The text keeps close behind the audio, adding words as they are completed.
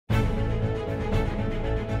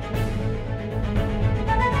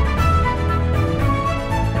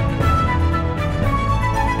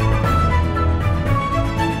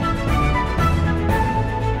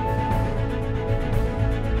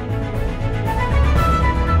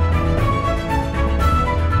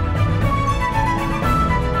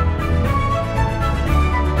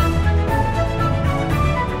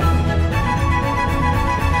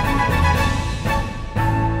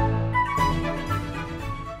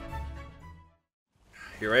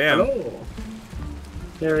Here I am. Hello.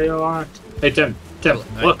 There you are. Hey, Tim.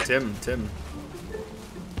 Look. Tim.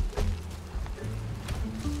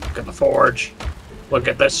 Look at the forge. Look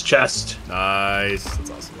at this chest. Nice.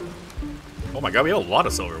 That's awesome. Oh my god, we have a lot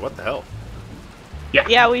of silver. What the hell?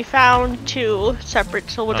 Yeah, we found 2 separate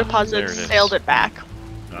silver deposits, sailed it back.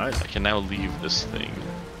 Nice. I can now leave this thing.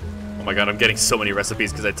 Oh my god, I'm getting so many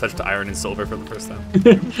recipes because I touched iron and silver for the first time.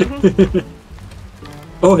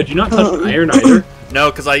 Oh, had you not touched iron either? No,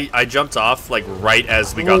 because I jumped off like right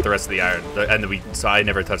as we got the rest of the iron, so I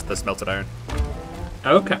never touched the smelted iron.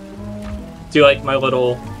 Okay. Do you like my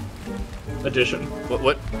little addition?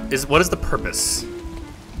 What is the purpose?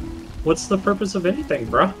 What's the purpose of anything,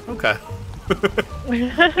 bruh? Okay.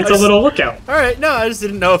 It's a little lookout. All right. No, I just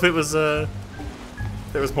didn't know if it was there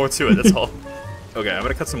was more to it. That's all. Okay, I'm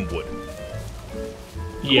gonna cut some wood.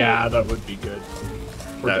 Yeah, that would be good.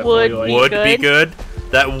 That would be good.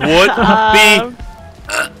 That would be.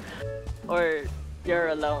 Or you're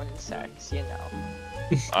alone sex, you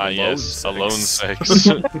know. Ah, yes, alone sex.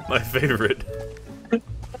 My favorite.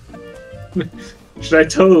 Should I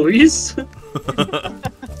tell Elise?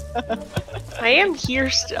 I am here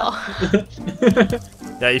still.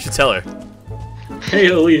 Yeah, you should tell her. Hey,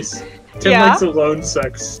 Elise. Tim likes alone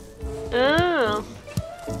sex. Oh.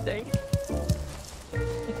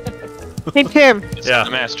 Hey, Tim. Yeah.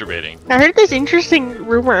 Masturbating. I heard this interesting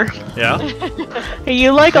rumor. Yeah?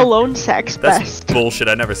 You like alone sex That's best. bullshit.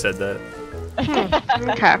 I never said that.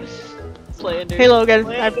 Okay. Slander. Hey, Logan.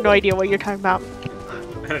 I have no idea what you're talking about.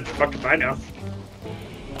 Fuck if I know.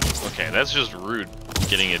 Okay, that's just rude.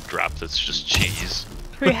 Getting it dropped, that's just cheese.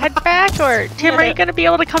 Should we head back, or Tim, are you gonna be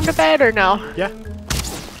able to come to bed, or no? Yeah.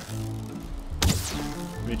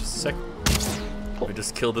 Give me just a sec. Let me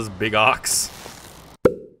just kill this big ox.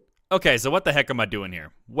 Okay, so what the heck am I doing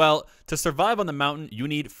here? Well, to survive on the mountain, you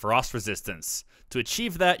need frost resistance. To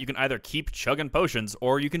achieve that, you can either keep chugging potions,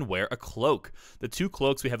 or you can wear a cloak. The 2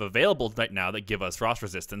 cloaks we have available right now that give us frost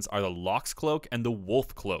resistance are the Lox Cloak and the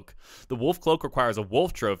Wolf Cloak. The Wolf Cloak requires a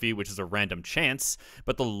wolf trophy, which is a random chance,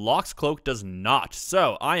 but the Lox Cloak does not.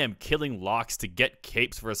 So, I am killing Lox to get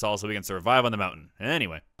capes for us all so we can survive on the mountain.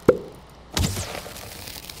 Anyway.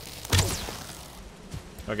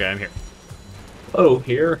 Okay, I'm here. Oh,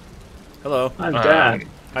 here. Hello. I'm Dad.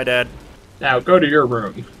 Hi, Dad. Now go to your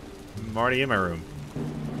room. I'm already in my room.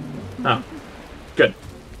 Oh, good.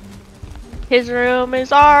 His room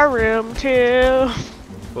is our room, too.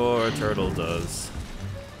 Poor turtle does.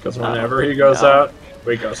 Because whenever he goes out,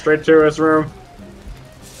 we go straight to his room.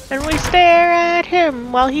 And we stare at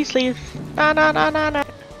him while he sleeps. Na na na na na.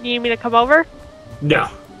 You need me to come over? No.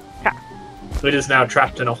 Okay. It is now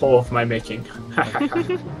trapped in a hole of my making.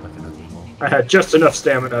 I had just enough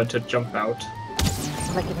stamina to jump out.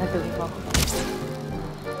 Like an ugly mole.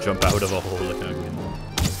 Jump out of a hole like an ugly mole.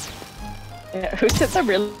 Yeah, who sits a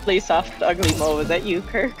really soft ugly mole? Was that you,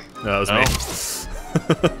 Kirk? No, that was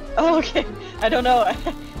me. Oh, okay. I don't know.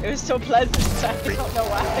 It was so pleasant. I don't know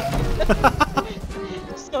why.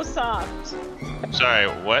 It's so soft. Sorry,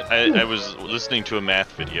 what? I was listening to a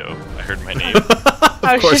math video. I heard my name.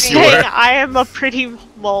 I was just saying, I am a pretty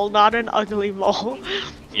mole, not an ugly mole.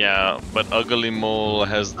 Yeah, but ugly mole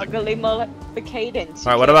has... Ugly mole, the cadence.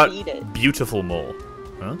 Alright, what about beautiful mole?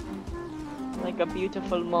 Huh? Like a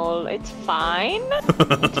beautiful mole. It's fine.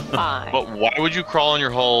 It's fine. But why would you crawl on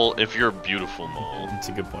your hull if you're a beautiful mole? That's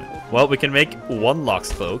a good point. Well, we can make 1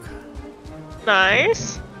 Lox Cloak.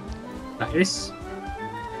 Nice. Nice.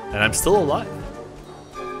 And I'm still alive.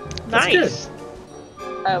 Nice.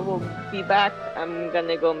 I will be back. I'm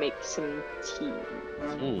gonna go make some tea.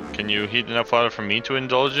 Ooh, can you heat enough water for me to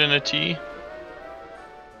indulge in a tea?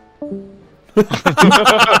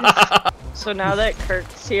 So now that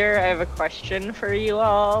Kirk's here, I have a question for you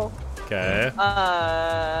all. Okay.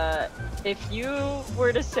 If you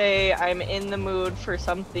were to say I'm in the mood for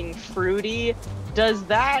something fruity, does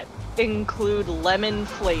that include lemon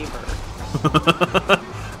flavor?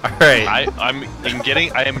 Alright.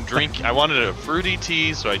 I wanted a fruity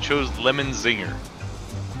tea, so I chose lemon zinger.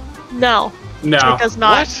 No. No. It does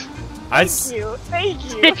not. What? Thank you. Thank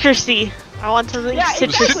you. Citrusy. I want something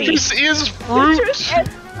citrusy. Citrus is fruit! Citrus and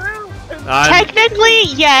fruit. Technically,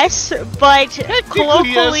 yes, but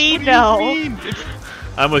colloquially, no.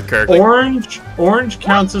 I'm with Kirk. Orange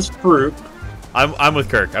counts as fruit. I'm with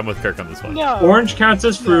Kirk. I'm with Kirk on this one. No. Orange counts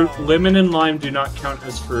as fruit. No. Lemon and lime do not count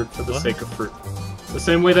as fruit for the sake of fruit. The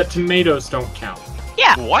same way that tomatoes don't count.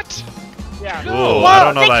 Yeah. What? Yeah. Whoa, Well, I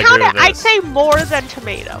don't know they if I count agree it, with I'd this. say more than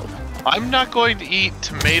tomato. I'm not going to eat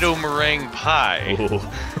tomato meringue pie.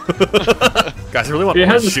 Guys, I really want It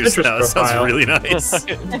has orange a juice citrus now. That sounds profile. really nice.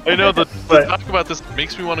 I know the But- talk about this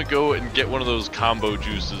makes me want to go and get one of those combo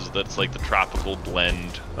juices that's like the tropical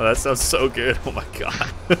blend. Oh, that sounds so good. Oh my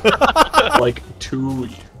god. Like 2.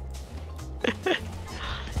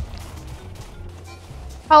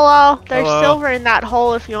 Hello, there's Hello. silver in that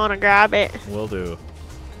hole if you want to grab it. Will do.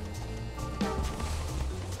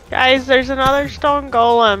 Guys, there's another stone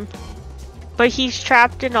golem. But he's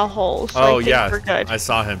trapped in a hole, so I Oh think yeah, we're good. I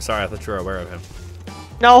saw him. Sorry, I thought you were aware of him.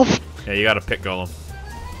 No, Yeah, you gotta pick Golem.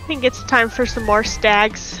 I think it's time for some more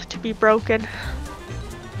stags to be broken.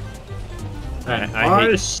 And I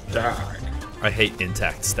hate- stag. I hate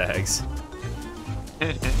intact stags.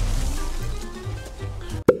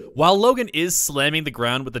 While Logan is slamming the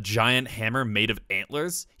ground with a giant hammer made of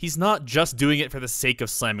antlers, he's not just doing it for the sake of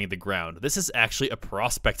slamming the ground. This is actually a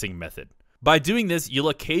prospecting method. By doing this, you'll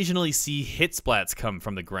occasionally see hit splats come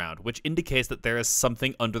from the ground, which indicates that there is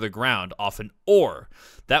something under the ground, often ore.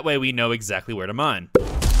 That way we know exactly where to mine.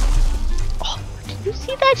 Did you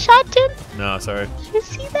see that shot, Tim? No, sorry. Did you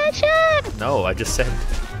see that shot? No, I just said.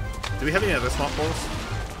 Do we have any other swamp portals?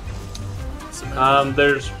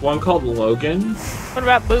 There's one called Logan. What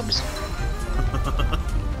about boobs?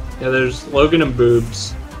 Yeah, there's Logan and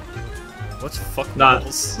Boobs. What's fuck Not-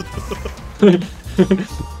 portals?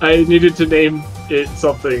 I needed to name it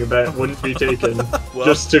something that wouldn't be taken, Well-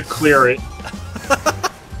 just to clear it.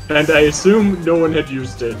 And I assume no one had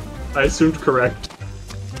used it. I assumed correct.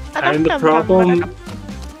 And the problem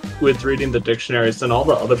with reading the dictionaries, then all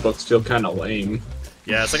the other books feel kind of lame.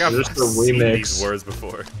 Yeah, it's like I've Just a seen remix. these words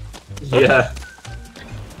before. Yeah.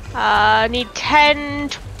 Need 10,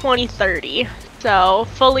 20, 30. So,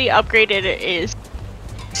 fully upgraded it is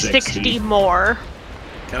 60 more.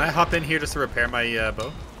 Can I hop in here just to repair my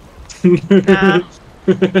bow? Nah.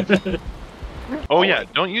 Oh yeah,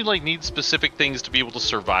 don't you like need specific things to be able to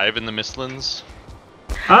survive in the Mistlands?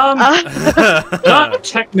 Not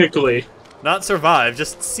technically. Not survive,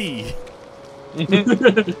 just see.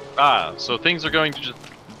 Ah, so things are going to just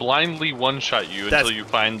blindly one-shot you That's- until you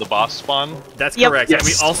find the boss spawn? That's Yep. correct. And we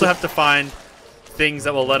Yes. also have to find things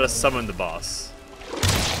that will let us summon the boss.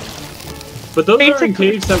 But those are in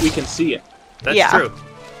Basically- caves that we can see it. That's Yeah. true.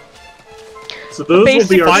 So those will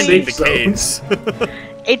be our Finding safe the zones. caves.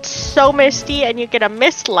 It's so misty, and you get a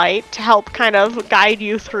mist light to help kind of guide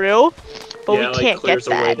you through, but Yeah, we can't clears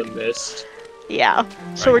get away that. the mist. Yeah,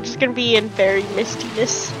 so we're just gonna be in very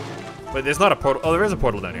mistiness. But there's not a portal. Oh, there is a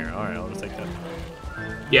portal down here. Alright, I'll just take that.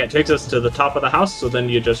 Yeah, it takes us to the top of the house, so then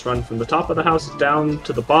you just run from the top of the house down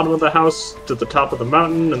to the bottom of the house to the top of the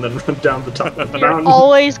mountain, and then run down the top of the You're mountain.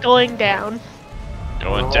 always going down.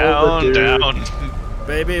 Going Oh, down, dude. down.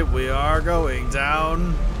 Baby, we are going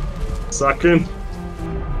down. Sucking.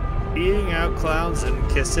 Eating out clowns and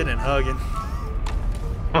kissing and hugging.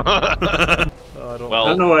 Oh, I don't I Well,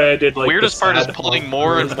 don't know why I did like weirdest the part is sad pulling one.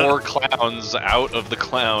 more and more clowns out of the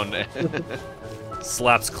clown.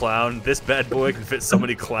 Slaps clown. This bad boy can fit so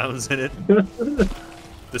many clowns in it.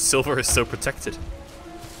 The silver is so protected.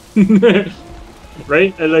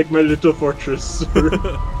 Right? I like my little fortress.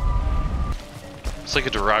 It's like a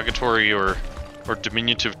derogatory or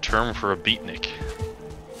diminutive term for a beatnik.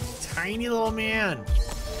 Tiny little man.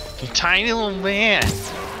 Tiny little man.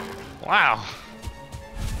 Wow.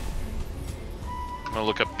 I'm gonna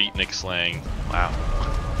look up beatnik slang. Wow.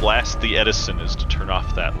 Blast the Edison is to turn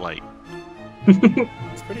off that light.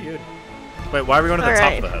 It's pretty good. Wait, why are we going to the top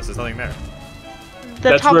Alright. of the house? There's nothing there. The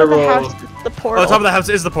That's top where of the we'll- house is the Oh, portal. the top of the house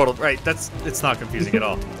is the portal. Right, it's not confusing at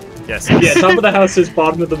all. Yes. Yeah, top of the house is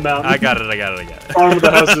bottom of the mountain. I got it. Bottom of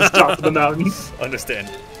the house is top of the mountain. Understand.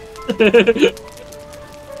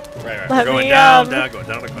 Right. Let We're going me, down, going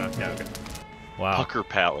down the cloud. Yeah, okay. Wow. Pucker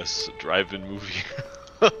Palace, drive-in movie.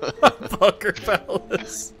 Pucker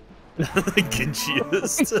Palace. The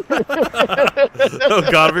Kinchiest. Oh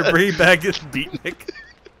god, we're bringing back this beatnik.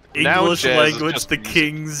 Now English jazz is language, just the music.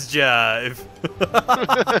 King's Jive.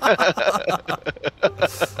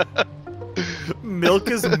 Milk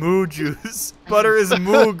is moo juice. Butter is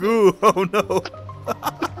moo goo. Oh no.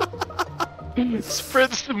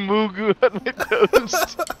 Spread some mugu on my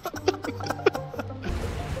toast.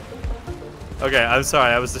 Okay, I'm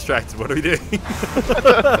sorry, I was distracted. What are we doing?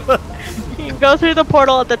 You can go through the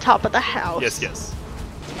portal at the top of the house. Yes.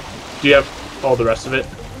 Do you have all the rest of it?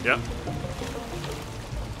 Yep.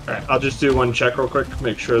 Alright, I'll just do one check real quick,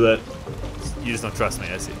 make sure that... You just don't trust me,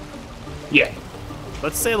 I see. Yeah.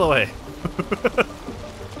 Let's sail away.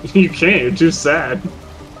 You can't, you're too sad.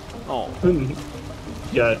 Oh.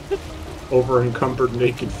 Yeah, over-encumbered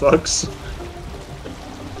naked fucks.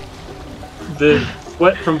 The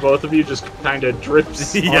sweat from both of you just kind of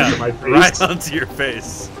drips onto my face. Right onto your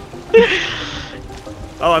face.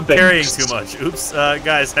 Oh, I'm carrying too much. Oops,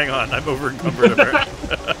 guys, hang on. I'm over encumbered.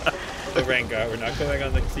 The Rengar. We're not going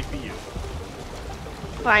on the CPU.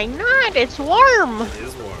 Why not? It's warm. It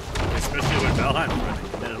is warm, especially when Valheim's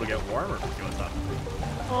running. Then it'll get warmer if you want to.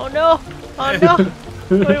 Oh no! Oh no!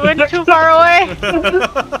 We went too far away.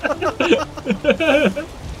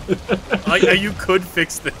 Like, you could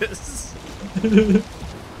fix this.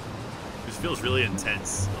 This feels really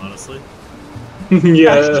intense, honestly.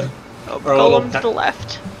 Yeah. Oh, Golem to the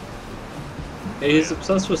left. Hey, he's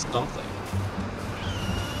obsessed with something.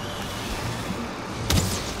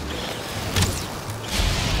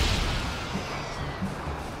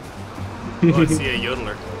 Oh, I see a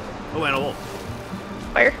yodeler. Oh, and a wolf.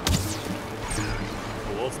 Where?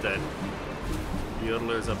 The wolf's dead. The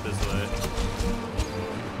yodeler's up this way.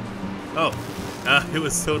 Oh, it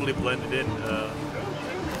was totally blended in.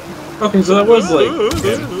 Okay, so that was like...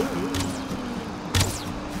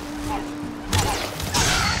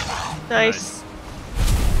 Nice.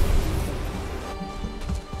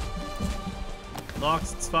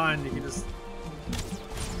 Nox, it's fine. You can just...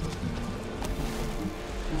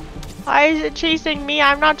 Why is it chasing me?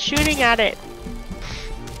 I'm not shooting at it.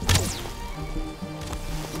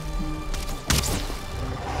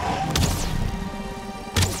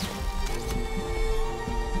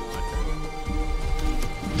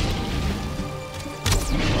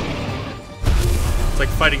 It's like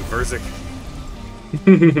fighting Verzik.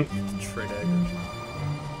 Trade aggro.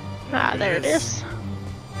 Ah, there it is.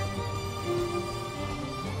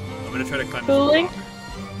 I'm gonna try to climb. Fooling.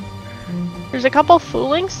 There's a couple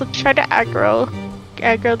foolings. Let's try to aggro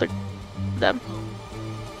them.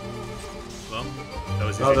 Well, that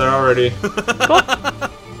was easy. Oh, they're already... Cool.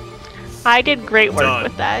 I did great work Done.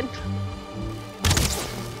 with that.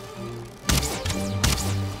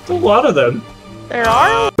 a lot of them. There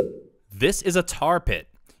are. This is a tar pit.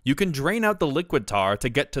 You can drain out the liquid tar to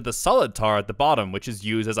get to the solid tar at the bottom, which is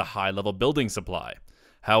used as a high-level building supply.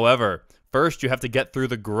 However, first you have to get through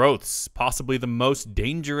the growths, possibly the most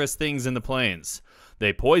dangerous things in the plains.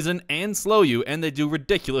 They poison and slow you, and they do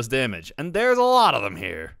ridiculous damage, and there's a lot of them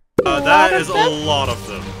here. That is a lot of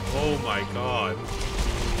them. Oh my god.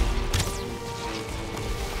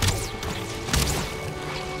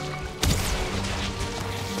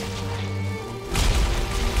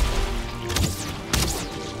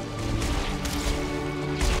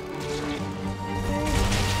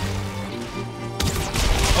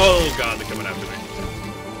 Oh god, they're coming after me.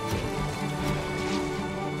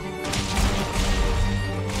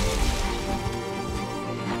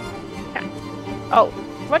 Oh,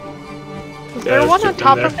 what? Was there one on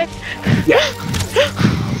top of it? Yeah.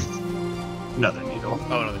 Another needle.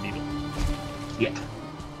 Oh, another needle. Yeah.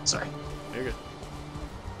 Sorry. You're good.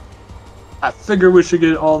 I figure we should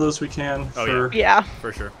get all those we can Oh, for Yeah.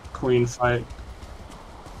 For sure. Queen fight.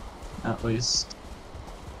 At least.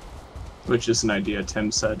 Which is an idea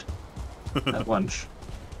Tim said at lunch.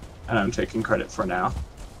 And I'm taking credit for now.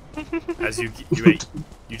 As you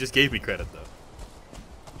just gave me credit though.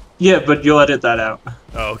 Yeah, but you'll edit that out.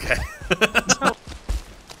 Oh, okay.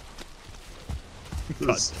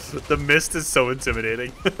 God, the mist is so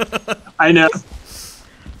intimidating. I know.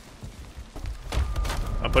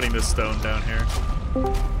 I'm putting this stone down here.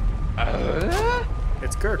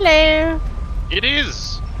 It's Kirk. Hello. It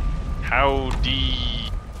is.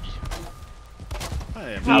 Howdy.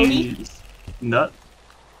 I am Howdy. Nut.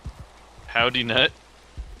 Howdy Nut.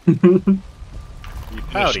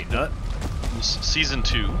 Howdy, nut. Season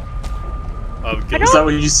 2. Okay. Is that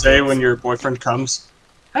what you say when your boyfriend comes?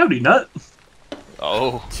 Howdy, nut.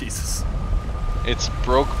 Oh, Jesus. it's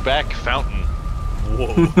Brokeback Fountain.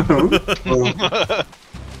 Whoa.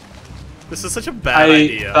 This is such a bad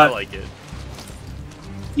idea. I like it.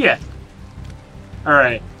 Yeah.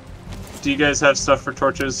 Alright. Do you guys have stuff for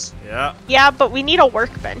torches? Yeah, Yeah, but we need a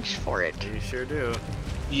workbench for it. you sure do.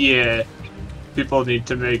 Yeah. People need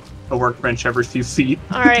to make a workbench every few feet.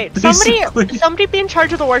 All right, Basically. somebody be in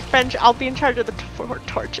charge of the workbench. I'll be in charge of the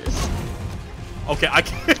torches. Okay, I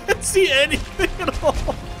can't see anything at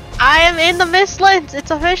all. I am in the Mistlands.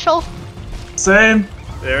 It's official. Same.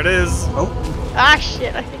 There it is. Oh. Ah,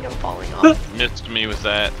 shit! I think I'm falling off. Missed me with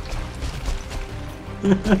that.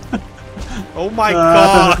 Oh my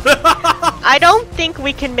god. I don't think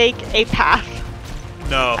we can make a path.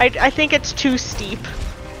 No. I think it's too steep.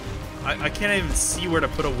 I can't even see where to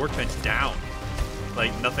put a workbench down.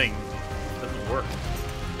 Like, nothing doesn't work.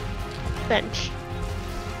 Bench. Shit.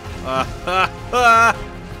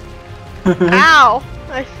 Ow!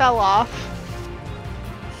 I fell off.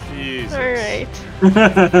 Jesus. Alright.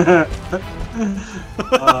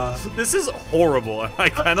 This is horrible. I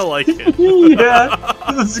kind of like it. Yeah,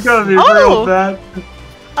 this is gonna be real bad.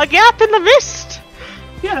 A gap in the mist!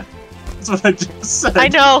 Yeah, that's what I just said. I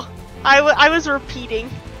know. I was repeating.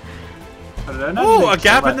 Oh, a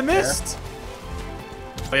gap in the mist!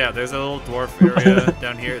 Oh yeah, there's a little dwarf area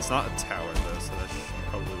down here. It's not a tower though, so that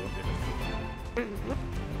probably won't be.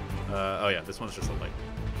 Oh yeah, this one's just a light.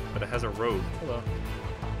 But it has a road. Hello.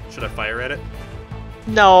 Should I fire at it?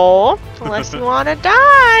 No, unless you want to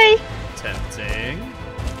die. Tempting.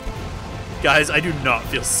 Guys, I do not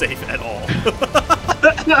feel safe at all.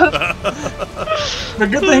 The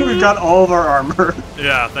good thing we got all of our armor.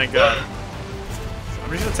 Yeah, thank God. I'm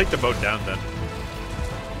just gonna take the boat down then.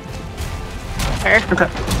 Fair. Okay.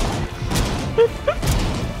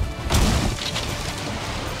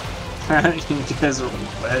 You guys are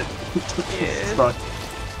wet. Yeah. But,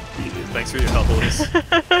 Thanks for your help, Elise.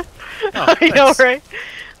 Oh, I know, right?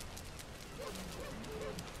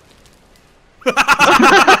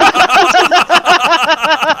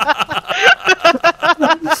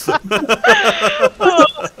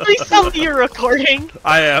 Please tell me you're recording.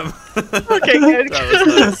 I am. Okay, good. That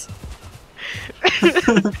was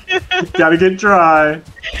nice. gotta get dry.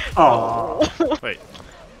 Aww. Wait,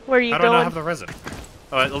 Where are you how do I not going? have the resin?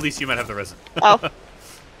 Oh, at least you might have the resin. Oh.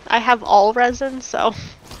 I have all resin, so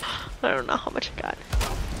I don't know how much I got.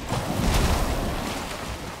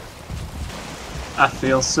 I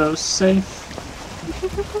feel so safe.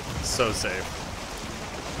 So safe.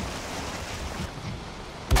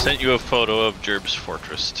 I sent you a photo of Gerb's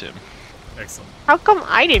fortress, Tim. Excellent. How come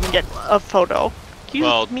I didn't get a photo? Excuse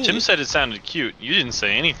Well, me. Tim said it sounded cute. You didn't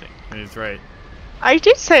say anything. He's right. I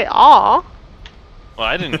did say aw. Well,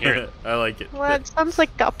 I didn't hear it. I like it. Well, that sounds like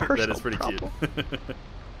a personal That is pretty problem. cute.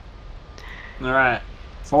 Alright.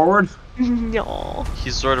 Forward. No.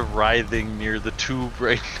 He's sort of writhing near the tube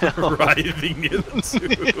right now. Writhing near the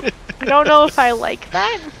tube. I don't know if I like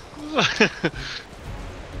that.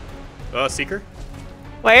 Oh, Seeker?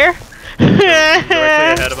 Where? Directly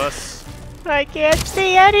ahead of us. I can't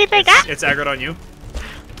see anything. It's aggroed on you.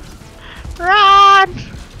 Run!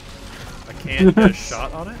 I can't get a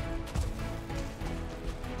shot on it.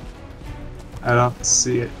 I don't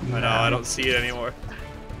see it. I know, I don't see it anymore.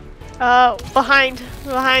 Behind.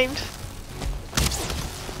 I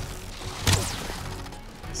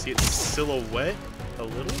see its silhouette a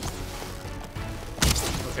little.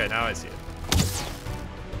 Okay, now I see it.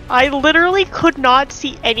 I literally could not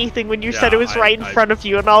see anything when you said it was right in I front of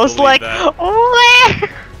you, and I was believe like, that. where?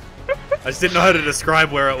 I just didn't know how to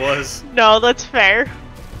describe where it was. No, that's fair.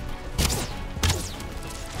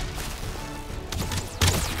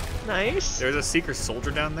 Nice. There's a Seeker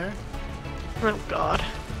soldier down there. Oh god.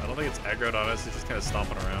 I don't think it's aggroed on us, it's just kind of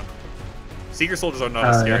stomping around. Seeker soldiers are not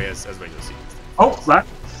as scary yeah. as regular Seekers. Oh, that.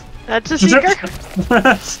 That's a seeker?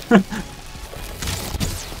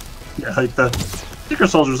 Yeah, like the Seeker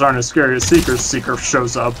soldiers aren't as scary as Seekers. Seeker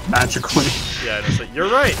shows up magically. Yeah, and it's like, you're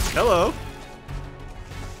right, hello.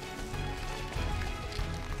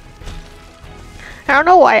 I don't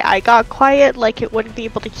know why I got quiet, like it wouldn't be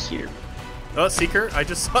able to hear. Oh, Seeker, I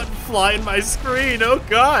just saw it fly in my screen, oh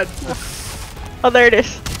god. Oh, there it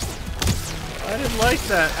is. I didn't like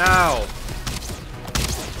that, ow.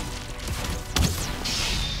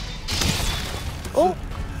 Oh!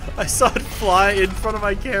 I saw it fly in front of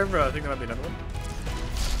my camera. I think there might be another one.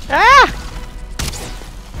 Ah!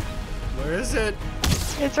 Where is it?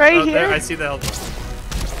 It's right Oh, here. there, I see the health.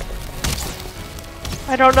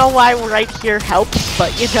 I don't know why right here helps,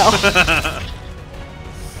 but you know.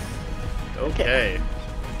 Okay.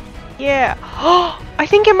 Yeah. Oh, I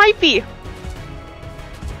think it might be.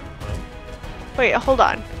 Wait, hold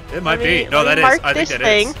on. It might Let me- be. No, let that me is. mark I think this that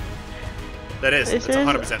thing. is. That is. This It's is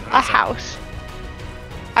 100%. a house.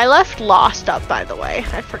 I left Lost up, by the way.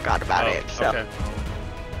 I forgot about it. So. Okay.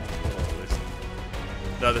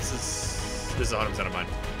 No, this is 100% of mine.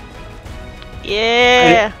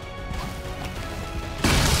 Yeah.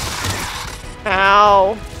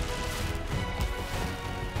 Ow.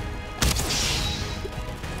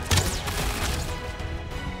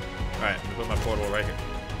 Alright, I'm gonna put my portal right here.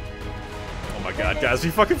 Oh my god, guys, we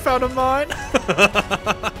fucking found a mine!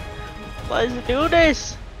 Let's do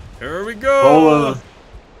this. Here we go! Oh,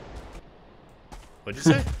 What'd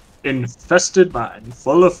you say? infested mine,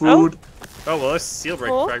 full of food. Oh, well, it's Sealbreaker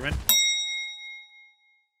Cool. Fragment.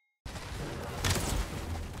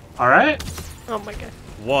 Alright. Oh my god.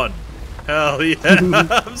 1. Hell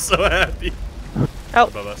yeah! I'm so happy. Oh.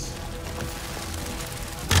 Above us.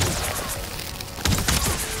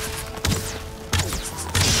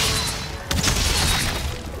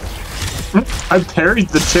 I parried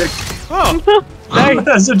the tick Oh,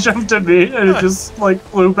 as it jumped at me, and it just like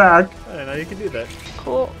flew back. I didn't know you could do that.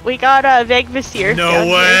 Cool. We got Vague Vizier. No down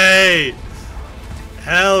here. way!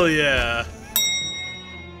 Hell yeah!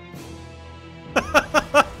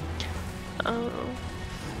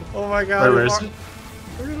 Oh my god, Where is it?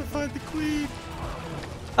 we're gonna find the queen!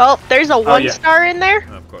 Oh, there's a 1 yeah. star in there.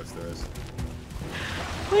 Oh, of course there is.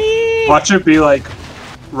 Whee! Watch it be like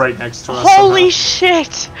right next to us. Holy somehow.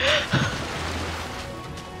 shit!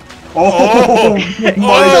 Oh, It's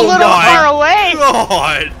my a little my far away.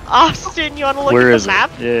 God! Austin, you want to look Where at is the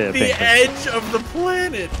map? it? Yeah, The edge of the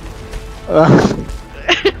planet!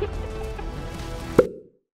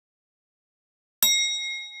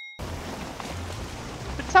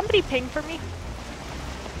 Did somebody ping for me?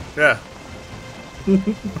 Yeah. Oh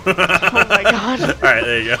my god. Alright,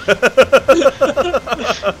 there you go. You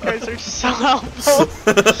guys are so helpful.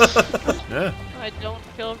 Yeah. I don't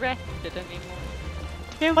feel rested anymore.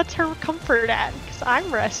 Okay, what's her comfort at? Because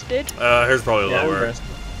I'm rested. Here's probably Yeah, lower. rest.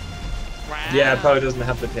 Yeah, it probably doesn't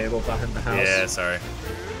have the table behind the house. Yeah, sorry.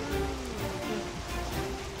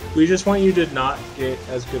 We just want you to not get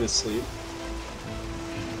as good a sleep.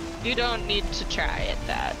 You don't need to try it,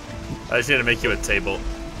 that. I just need to make you a table.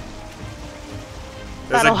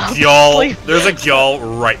 There's That'll help a yawl. sleep. There's a yawl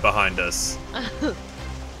right behind us. Oh,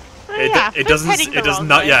 It, yeah, it that's doesn't. heading the It does wrong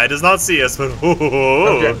not. way. Yeah, it does not see us. But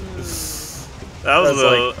Okay. that was That's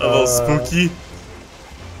like, a little spooky.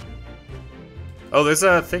 Oh, there's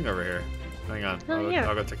a thing over here. Hang on. Oh, yeah.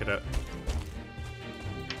 I'll go check it out.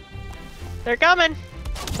 They're coming.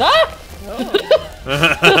 Ah!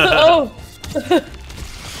 Oh!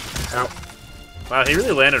 Ow. Wow, he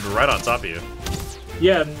really landed right on top of you.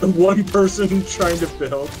 Yeah, the one person trying to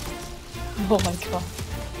build. Oh my god.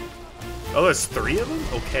 Oh, there's 3 of them?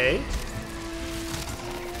 Okay.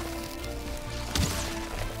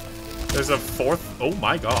 There's a 4th. Oh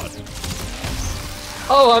my god.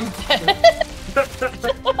 Oh, I'm dead.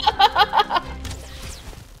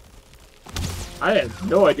 I have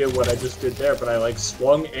no idea what I just did there, but I like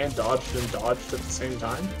swung and dodged at the same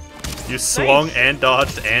time. You swung and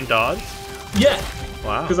dodged and dodged? Yeah,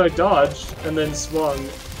 Wow. because I dodged and then swung,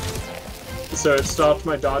 so it stopped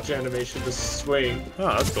my dodge animation to swing. Oh,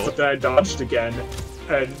 that's cool. But then I dodged again,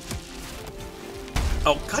 and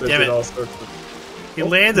Oh, god so it damn did it. all sorts of. He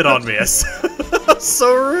landed on me. That's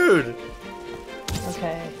so rude.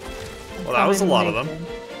 Okay. Well, that was a lot of them. Nathan.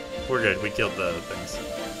 We're good. We killed the things.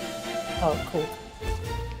 Oh, cool.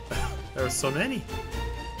 There were so many.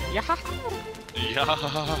 Yeah. Yeah.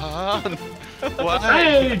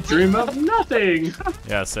 Why? I dream of nothing.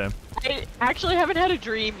 Yeah, same. I actually haven't had a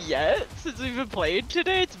dream yet since we've been playing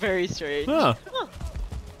today. It's very strange. Huh.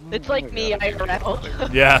 It's like me,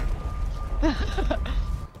 IRL. Yeah.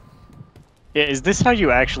 Yeah, is this how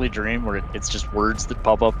you actually dream, where it's just words that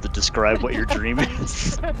pop up that describe what your dream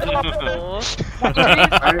is? No.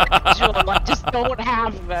 I just don't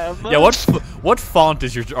have them. Yeah. What font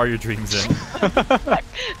is are your dreams in?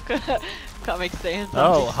 Comic Sans.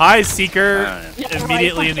 Oh, hi, Seeker. Yeah,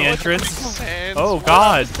 Immediately in the right. entrance. Sans, Oh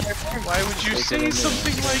God. why would you say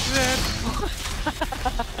something like that?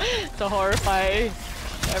 To horrify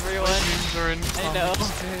everyone. Dreams are in I know.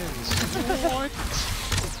 Comic Sans. What?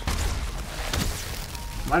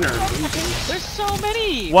 Mine are amazing. There's so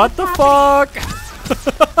many. What the fuck?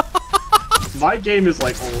 My game is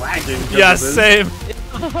like lagging. 'cause Yeah, of this. same.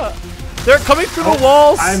 They're coming through the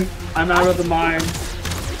walls. I'm out of the mine.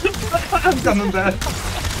 I'm coming back.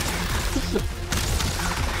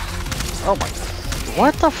 Oh my.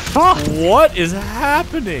 What the fuck? What is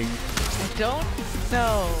happening? I don't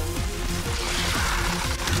know.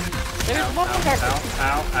 There's one Ow, more.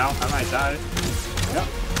 ow, ow, I might die. Yep.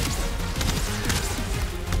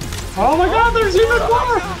 Oh my god, there's even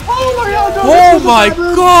more! Oh my god, no, Oh this was a my bad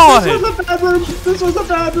room. God! This was a bad room! This was a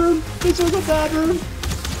bad room! This was a bad room!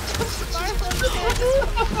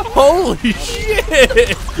 Holy shit!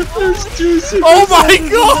 There's 2 secret Oh my passages in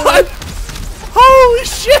god! there. Holy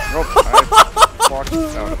shit! Nope, I walked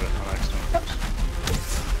out of it on accident.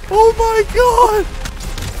 Oh my god!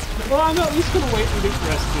 Well, I'm at least gonna wait and get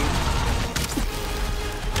rested.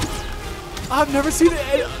 I've never seen it.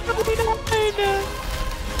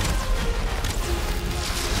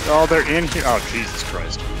 Oh, they're in here. Oh, Jesus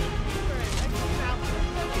Christ.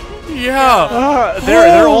 Yeah.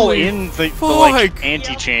 They're all Holy in the like fuck.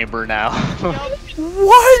 antechamber now.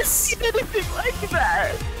 What? Anything like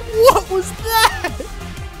that. What was that?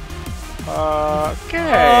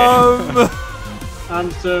 Okay.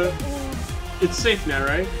 So it's safe now,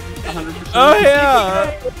 right? 100%. Oh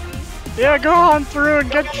yeah. Yeah, go on through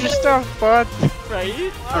and get your stuff, bud.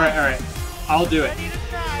 Right? Alright, alright. I'll do it.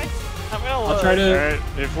 I'm gonna I'll look. try to. Alright,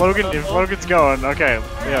 if Logan's going, okay,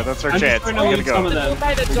 yeah, that's our I'm just chance. trying We to gotta leave some of go. them.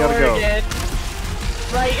 By the We door gotta go. again.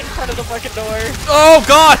 Right in front of the fucking door. Oh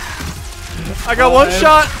God! I got one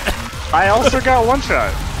shot. I also got one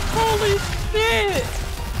shot. Holy shit!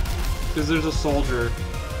 Because there's a soldier.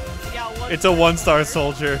 Yeah, one. It's a 1-star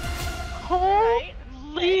soldier.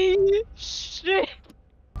 Holy shit!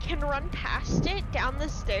 Can run past it down the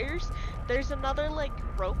stairs. There's another like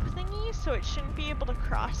rope thingy, so it shouldn't be able to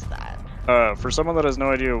cross that. For someone that has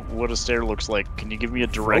no idea what a stair looks like, can you give me a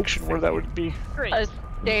direction where that would be? Great. A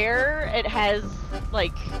stair. It has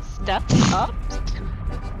like steps up.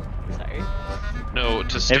 Sorry. No,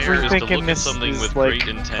 to stare is to Everything look in at this something is with like great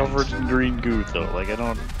intent. covered in green goo, though. Like I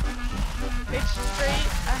don't. It's straight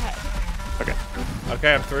ahead. Okay.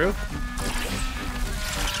 Okay, I'm through.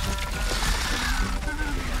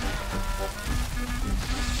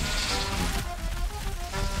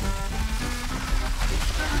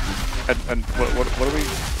 And what do we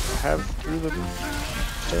have through the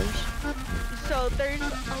stairs? So there's a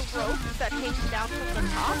rope that hangs down from the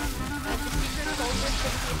top, and the secret soldier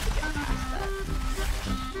should be able to get past that.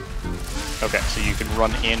 Okay, so you can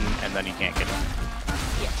run in and then you can't get in.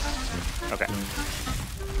 Yes. Okay.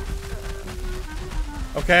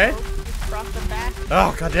 Okay. Brought them back.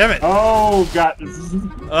 Oh God damn it! Oh God.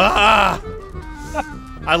 Ah!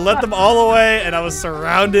 I let them all away, and I was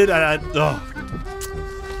surrounded, and I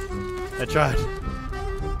tried.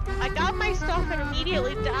 I got my stuff and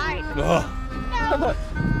immediately died. Ugh.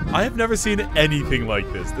 I have never seen anything like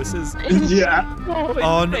this. This is Yeah.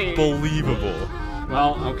 unbelievable.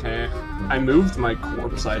 Well, okay. I moved my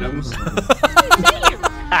corpse items,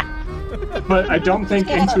 but I don't think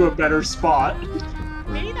into a better spot.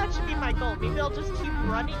 Maybe that should be my goal. Maybe I'll just keep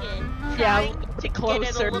running in, Yeah, trying to get it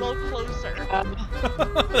closer. a little closer.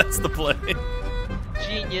 That's the play.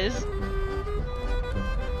 Genius.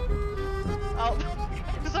 Oh,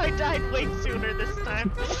 so I died way sooner this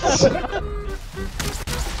time.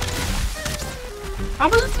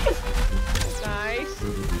 Nice.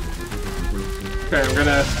 Okay, I'm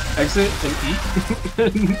gonna exit and eat.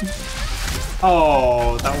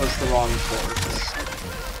 Oh, that was the wrong course.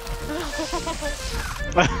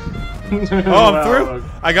 Oh, I'm through.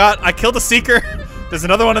 I killed a seeker. There's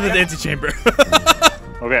another one in the antechamber.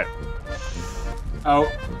 Okay. Oh.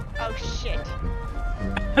 Oh shit.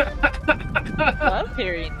 Love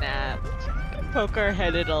hearing that. Poke our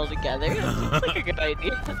head it all together. That seems like a good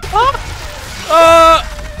idea.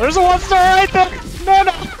 There's a 1-star right there! No,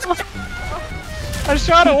 no! I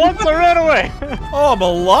shot it once, I ran away! Oh, I'm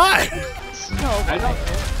alive.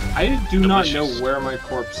 I do not know where my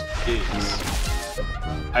corpse is.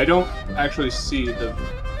 I don't actually see the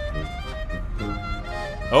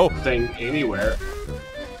thing anywhere.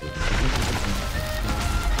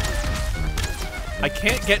 I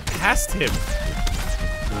can't get past him.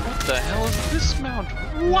 What the hell is this mount?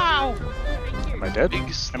 Wow! Am I dead?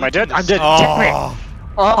 Big Am I dead? I'm dead! Oh.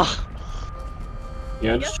 Oh!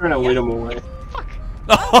 Yeah, I'm just trying to lead him away.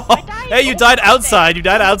 Hey, you died outside. You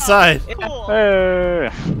died outside. Cool. Hey!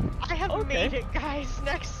 I have made it, guys.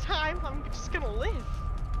 Next time, I'm just gonna live.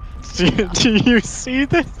 Do you see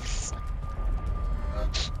this?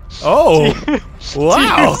 Oh.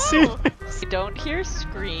 Wow. Do you see I don't hear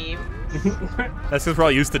screams. That's because we're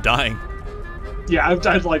all used to dying. Yeah, I've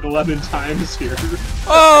died like 11 times here.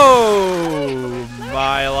 Oh, am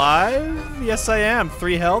I alive? Yes, I am.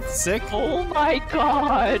 3 health, sick. Oh my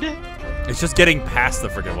god! It's just getting past the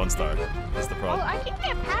freaking 1-star. That's the Oh, problem. I can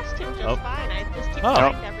get past him just Oh. fine. I just keep Oh.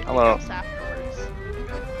 trying everything Hello. else afterwards.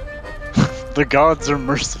 The gods are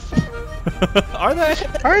merciful. Are they?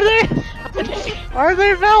 Are they? Are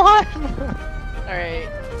they, Valheim? Alright.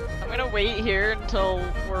 I'm gonna wait here until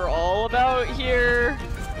we're all about here.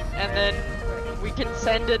 And then we can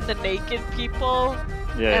send in the naked people.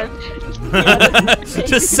 Yeah. And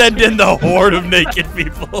Just send in the horde of naked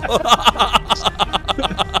people.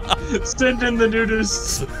 Send in the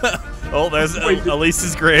nudists. Oh, there's Wait.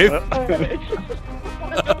 Elise's grave.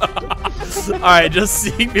 Alright, just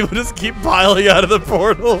seeing people just keep piling out of the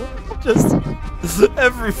portal. Just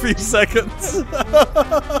every few seconds.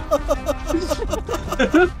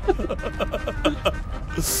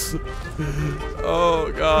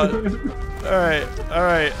 Oh god.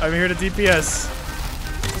 Alright, I'm here to DPS.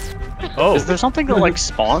 Oh. Is there something that like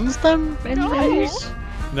spawns them in these?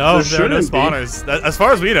 No, There there are no shouldn't be. spawners. As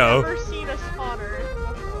far as we know. Never seen a spawner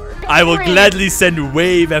before. I will gladly send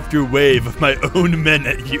wave after wave of my own men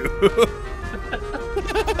at you.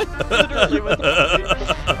 literally with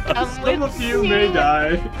Some of you may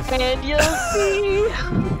die. and you'll see.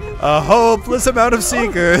 A hopeless amount of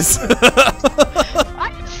seekers.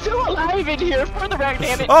 I'm still alive in here for the wreck,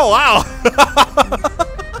 damn it. Oh, wow!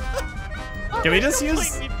 Can we just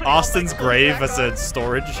use Austin's grave as a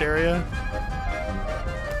storage area?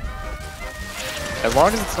 As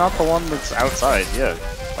long as it's not the one that's outside, yeah.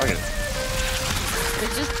 Fuck it.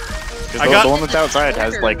 It's just... Because the one that's outside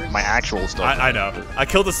has, like, my actual stuff. I know. I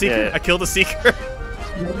killed the Seeker. Yeah. I killed the Seeker.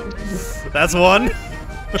 That's one.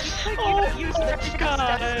 Oh, God.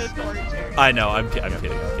 I know. I'm kidding. I'm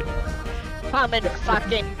kidding. Come and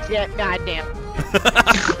fucking get goddamn.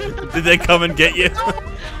 Did they come and get you?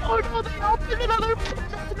 Oh no, they opened another.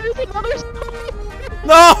 There's another.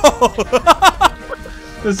 No!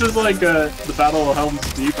 This is like the Battle of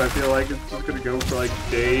Helm's Deep. I feel like it's just gonna go for like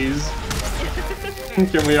days.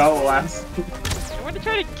 Can we all last? I'm gonna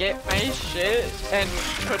try to get my shit and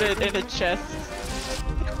put it in a chest.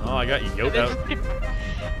 Oh, I got you yoked out.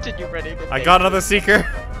 Continue running. I got another Seeker.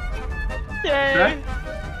 Yay! Right?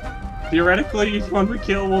 Theoretically, each one we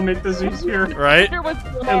kill will make this easier. Right?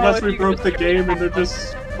 Unless we broke the game and they're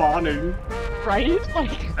just spawning. Right?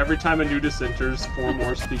 Like... Every time a nudist enters, 4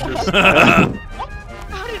 more speakers. How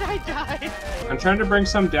did I die? I'm trying to bring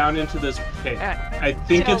some down into this pit. I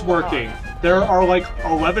think Chill it's working. There are like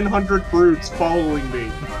 1,100 brutes following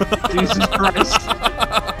me. Jesus Christ.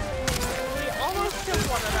 We almost killed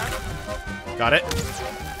one of them. Got it.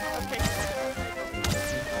 Okay.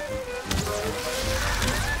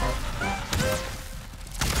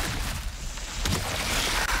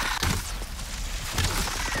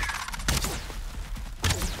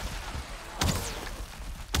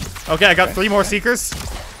 Okay, I got 3 more Seekers.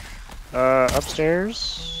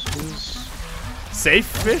 Upstairs is... Safe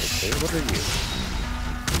fish? Hey, what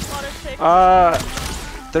Water are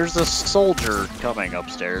you? There's a soldier coming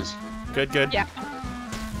upstairs. Good, good. Yeah.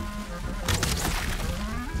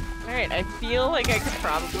 Alright, I feel like I could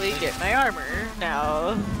probably get my armor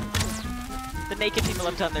now. The naked people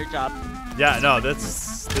have done their job. Yeah, no,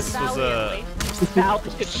 this was a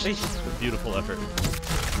Valiantly. beautiful effort.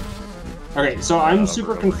 Okay, so I'm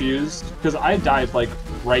super confused because I died like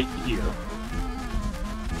right here.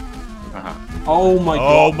 Uh-huh. Oh my god.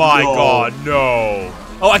 Oh my no. god, no.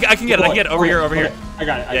 Oh, I can get it. I can get it. Over here, over here. I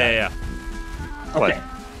got it. I got Yeah, it. yeah. Okay.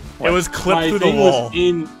 It was clipped My through the thing wall. was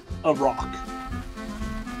in a rock.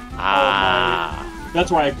 Ah.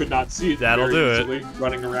 That's why I could not see it. That'll very do it. easily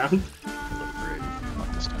running around.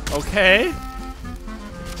 Okay.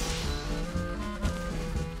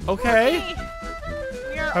 Okay.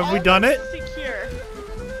 We are Have we done it? Secure.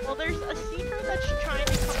 Well, there's a seeker that's trying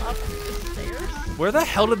to come up the stairs. Where the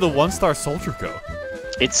hell did the 1-star soldier go?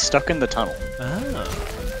 It's stuck in the tunnel. Ah.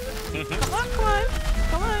 Come on, come on.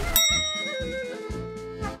 Come on.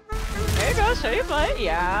 There you go, show your butt,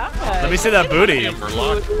 yeah. Let me see that booty.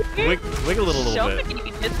 Hammerlock. Wiggle it a little Show bit.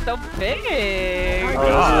 me, it's so big. Oh,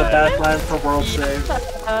 this is a bad time for world save. Come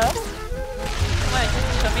on,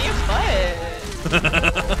 show me your butt.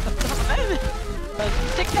 Come on.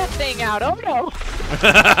 Stick that thing out, oh no.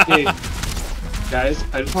 Hey, guys,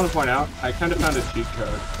 I just want to point out, I kind of found a cheat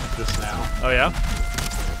code just now. Oh, yeah?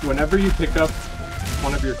 Whenever you pick up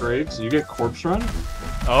one of your graves, you get corpse run.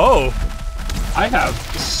 Oh. I have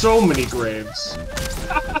so many graves.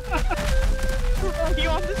 Are you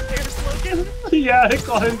on the stairs, Logan? Yeah, I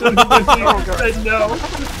climbed them when you said no.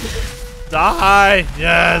 Die.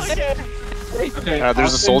 Yes. Okay, There's a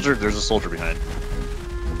Austin, soldier. There's a soldier behind.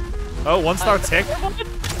 Oh, 1-star tick.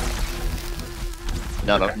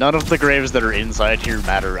 None of the graves that are inside here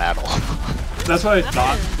matter at all. That's what I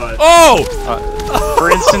thought, but Oh! For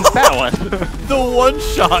instance, that one. The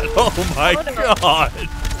 1-shot. Oh my god.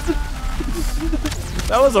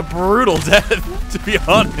 That was a brutal death, to be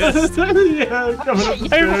honest. yeah, coming up the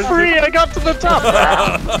I'm stairs. free. I got to the top.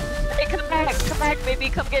 Hey, come back, baby,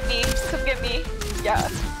 come get me, yeah.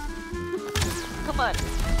 Come on.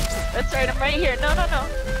 That's right, I'm right here. No,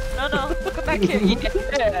 come back here.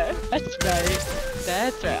 Yeah, that's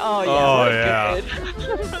right. Oh yeah. Oh, we're yeah.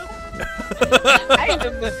 good. I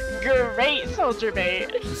am a great soldier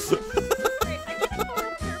mate.